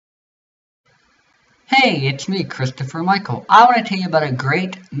Hey, it's me, Christopher Michael. I want to tell you about a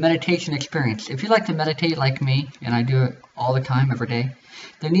great meditation experience. If you like to meditate like me, and I do it all the time, every day,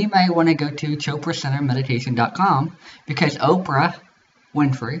 then you may want to go to chopracentermeditation.com because Oprah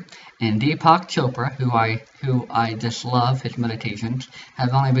Winfrey and Deepak Chopra, who I just love his meditations,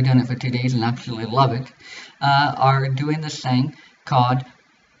 have only been doing it for 2 days and absolutely love it, are doing this thing called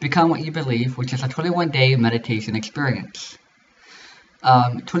Become What You Believe, which is a 21-day meditation experience.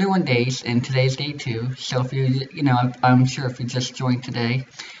 21 days, and today's day 2, so if I'm sure if you just joined today,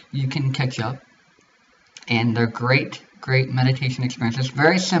 you can catch up, and they're great meditation experiences,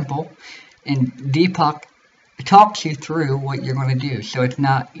 very simple, and Deepak talks you through what you're going to do, so it's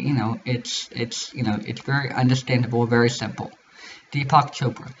not, it's very understandable, very simple. Deepak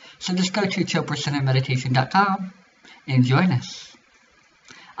Chopra. So just go to chopracentermeditation.com and join us.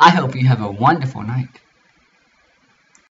 I hope you have a wonderful night.